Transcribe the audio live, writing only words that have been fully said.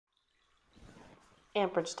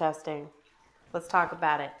Amperage testing. Let's talk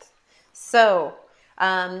about it. So,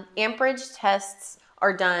 amperage tests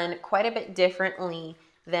are done quite a bit differently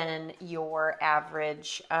than your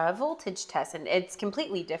average voltage test, and it's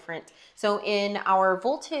completely different. So, in our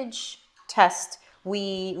voltage test,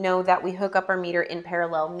 we know that we hook up our meter in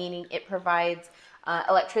parallel, meaning it provides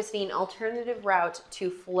electricity an alternative route to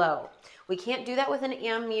flow. We can't do that with an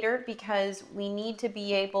ammeter because we need to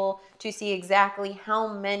be able to see exactly how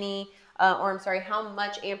much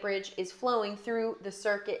amperage is flowing through the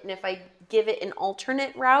circuit. And if I give it an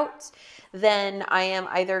alternate route, then I am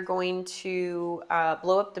either going to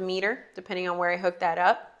blow up the meter, depending on where I hook that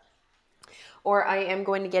up, or I am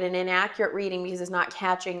going to get an inaccurate reading because it's not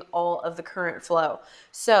catching all of the current flow.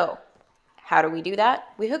 So how do we do that?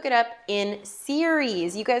 We hook it up in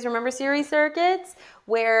series. You guys remember series circuits?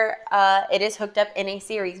 Where it is hooked up in a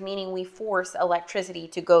series, meaning we force electricity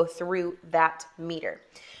to go through that meter.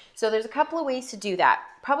 So there's a couple of ways to do that.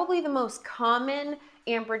 Probably the most common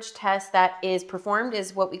amperage test that is performed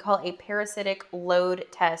is what we call a parasitic load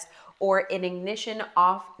test, or an ignition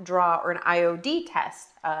off draw, or an IOD test,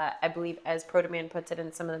 I believe, as ProDemand puts it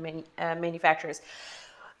in some of the manufacturers.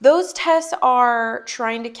 Those tests are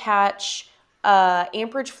trying to catch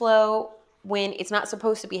amperage flow when it's not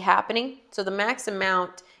supposed to be happening. So the max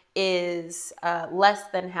amount is less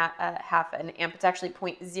than half an amp. It's actually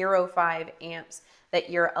 0.05 amps that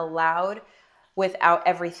you're allowed without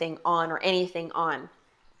everything on or anything on.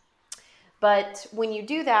 But when you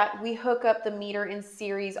do that, we hook up the meter in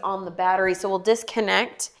series on the battery. So we'll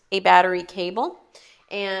disconnect a battery cable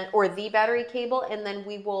or the battery cable, and then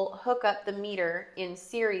we will hook up the meter in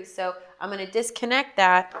series. So I'm going to disconnect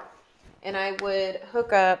that, and I would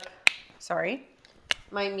hook up,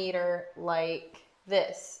 my meter like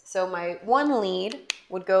this. So my one lead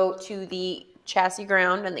would go to the chassis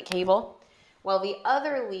ground and the cable, while the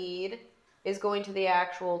other lead is going to the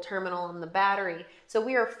actual terminal on the battery. So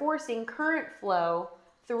we are forcing current flow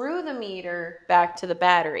through the meter back to the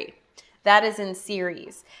battery. That is in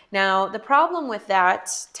series. Now, the problem with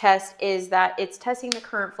that test is that it's testing the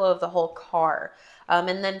current flow of the whole car.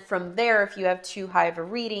 And then from there, if you have too high of a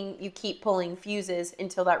reading, you keep pulling fuses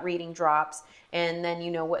until that reading drops, and then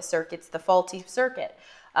you know what circuit's the faulty circuit.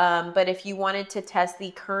 But if you wanted to test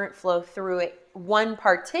the current flow through one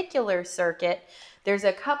particular circuit, there's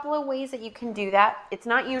a couple of ways that you can do that. It's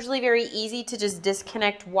not usually very easy to just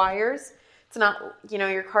disconnect wires. It's not,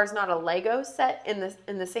 your car's not a Lego set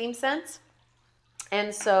in the same sense.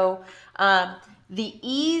 And so the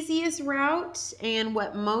easiest route, and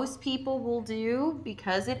what most people will do,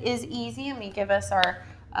 because it is easy, and we give us our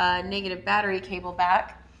negative battery cable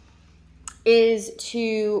back, is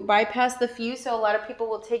to bypass the fuse. So a lot of people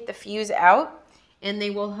will take the fuse out, and they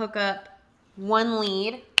will hook up one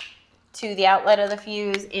lead to the outlet of the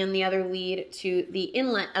fuse and the other lead to the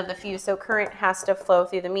inlet of the fuse. So current has to flow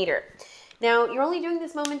through the meter. Now, you're only doing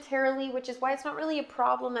this momentarily, which is why it's not really a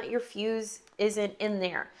problem that your fuse isn't in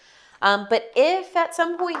there. But if at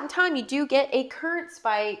some point in time you do get a current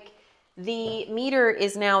spike, the meter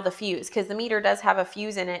is now the fuse, because the meter does have a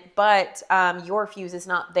fuse in it, but your fuse is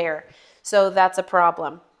not there. So that's a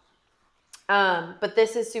problem. But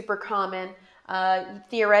this is super common.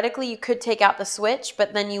 Theoretically, you could take out the switch,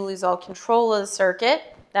 but then you lose all control of the circuit.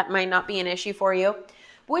 That might not be an issue for you.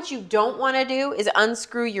 What you don't want to do is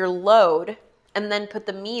unscrew your load and then put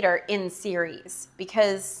the meter in series,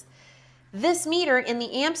 because this meter in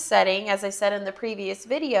the amp setting, as I said in the previous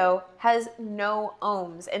video, has no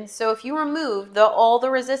ohms. And so if you remove all the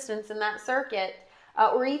resistance in that circuit,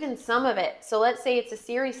 or even some of it, so let's say it's a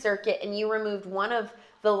series circuit and you removed one of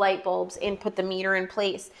the light bulbs and put the meter in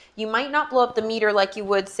place, you might not blow up the meter like you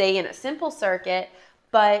would, say, in a simple circuit,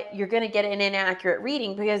 but you're going to get an inaccurate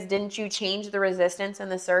reading because didn't you change the resistance in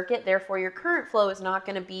the circuit? Therefore, your current flow is not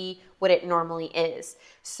going to be what it normally is.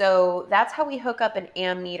 So that's how we hook up an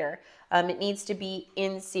ammeter. It needs to be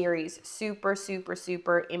in series. Super, super,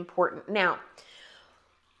 super important. Now,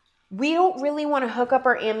 we don't really want to hook up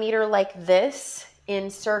our ammeter like this in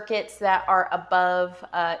circuits that are above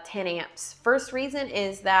 10 amps. First reason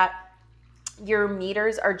is that your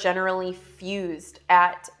meters are generally fused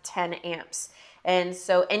at 10 amps. And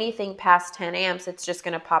so anything past 10 amps, it's just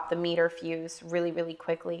going to pop the meter fuse really, really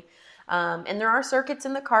quickly. And there are circuits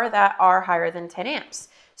in the car that are higher than 10 amps.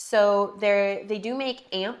 So they do make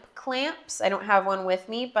amp clamps. I don't have one with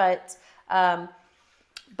me, but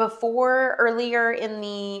earlier in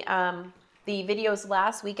the videos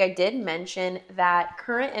last week, I did mention that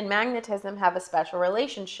current and magnetism have a special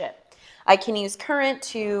relationship. I can use current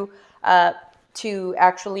to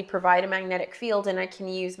actually provide a magnetic field, and I can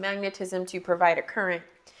use magnetism to provide a current.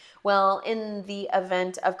 Well, in the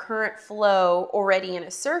event of current flow already in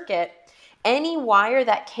a circuit, any wire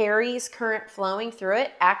that carries current flowing through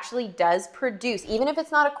it actually does produce, even if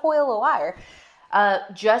it's not a coil of wire,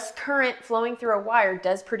 just current flowing through a wire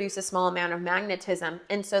does produce a small amount of magnetism.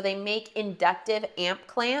 And so they make inductive amp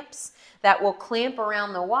clamps that will clamp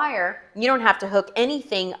around the wire. You don't have to hook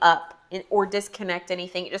anything up or disconnect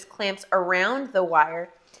anything. It just clamps around the wire.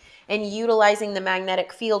 And utilizing the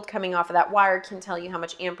magnetic field coming off of that wire can tell you how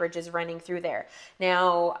much amperage is running through there.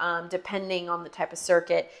 Now, depending on the type of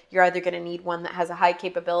circuit, you're either going to need one that has a high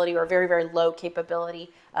capability or a very, very low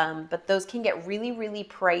capability. But those can get really, really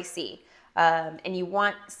pricey. And you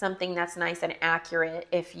want something that's nice and accurate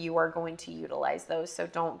if you are going to utilize those. So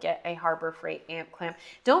don't get a Harbor Freight amp clamp.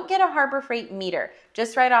 Don't get a Harbor Freight meter.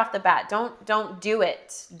 Just right off the bat. Don't do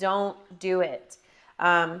it. Don't do it.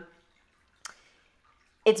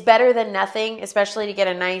 It's better than nothing, especially to get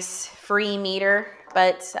a nice free meter,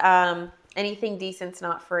 but anything decent's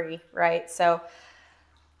not free, right? So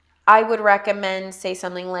I would recommend, say,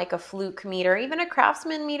 something like a Fluke meter. Even a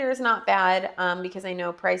Craftsman meter is not bad because I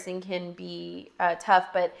know pricing can be tough,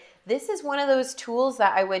 but this is one of those tools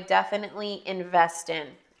that I would definitely invest in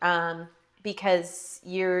because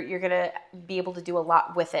you're going to be able to do a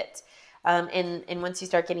lot with it. And once you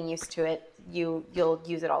start getting used to it, you'll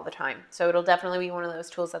use it all the time. So it'll definitely be one of those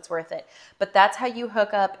tools that's worth it. But that's how you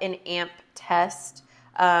hook up an amp test.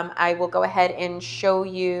 I will go ahead and show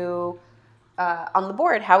you on the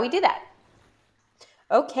board how we do that.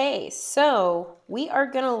 Okay, so we are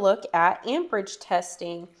going to look at amperage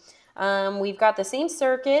testing. We've got the same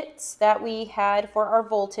circuits that we had for our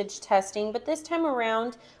voltage testing, but this time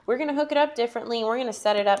around, we're going to hook it up differently and we're going to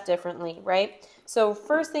set it up differently, right? So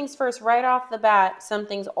first things first, right off the bat,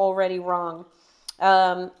 something's already wrong.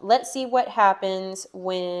 Let's see what happens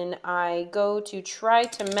when I go to try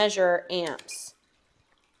to measure amps.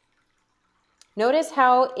 Notice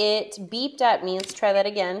how it beeped at me. Let's try that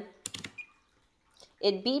again.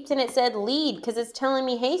 It beeped and it said lead because it's telling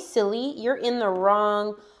me, hey, silly, you're in the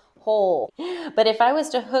wrong hole. But if I was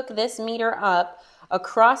to hook this meter up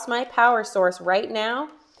across my power source right now,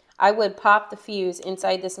 I would pop the fuse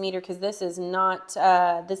inside this meter because this is not,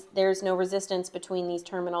 there's no resistance between these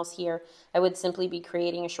terminals here. I would simply be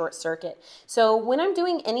creating a short circuit. So when I'm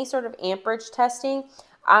doing any sort of amperage testing,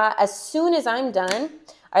 as soon as I'm done,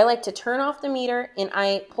 I like to turn off the meter and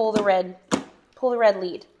I pull the red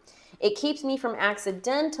lead. It keeps me from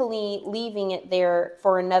accidentally leaving it there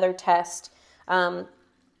for another test.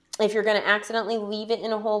 If you're going to accidentally leave it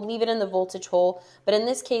in a hole, leave it in the voltage hole. But in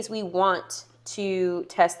this case, we want to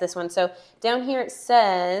test this one. So down here it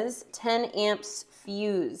says 10 amps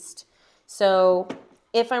fused. So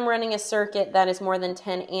if I'm running a circuit that is more than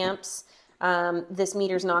 10 amps, this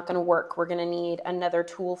meter's not going to work. We're going to need another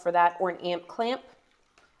tool for that or an amp clamp.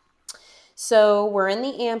 So we're in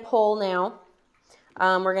the amp hole now.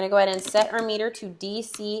 We're going to go ahead and set our meter to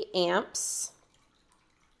DC amps.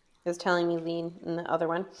 It's telling me lead in the other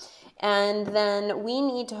one. And then we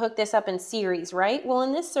need to hook this up in series, right? Well,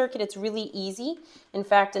 in this circuit, it's really easy. In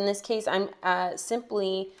fact, in this case, I'm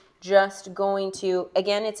simply just going to,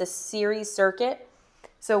 again, it's a series circuit.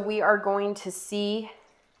 So we are going to see,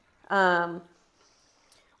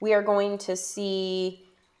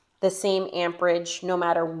 the same amperage no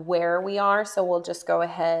matter where we are. So we'll just go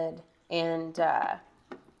ahead and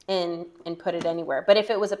put it anywhere. But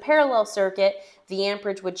if it was a parallel circuit, the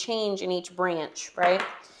amperage would change in each branch, right?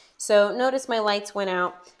 So notice my lights went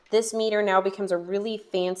out. This meter now becomes a really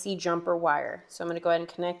fancy jumper wire. So I'm going to go ahead and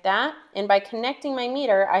connect that. And by connecting my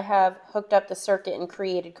meter, I have hooked up the circuit and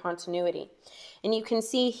created continuity. And you can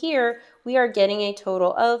see here, we are getting a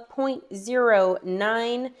total of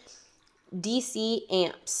 0.09 DC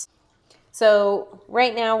amps. So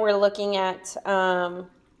right now we're looking at,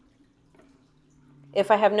 if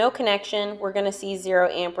I have no connection, we're going to see 0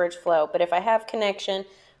 amperage flow. But if I have connection,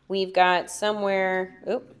 we've got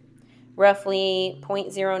somewhere, roughly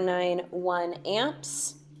 0.091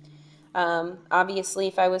 amps. Obviously,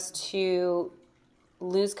 if I was to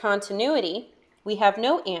lose continuity, we have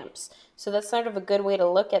no amps. So that's sort of a good way to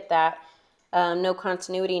look at that. No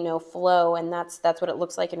continuity, no flow, and that's what it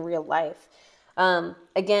looks like in real life.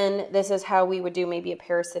 Again, this is how we would do maybe a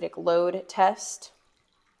parasitic load test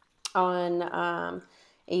on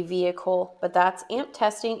a vehicle, but that's amp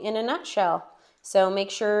testing in a nutshell. So make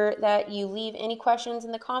sure that you leave any questions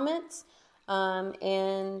in the comments,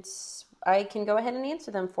 and I can go ahead and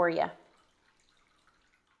answer them for you.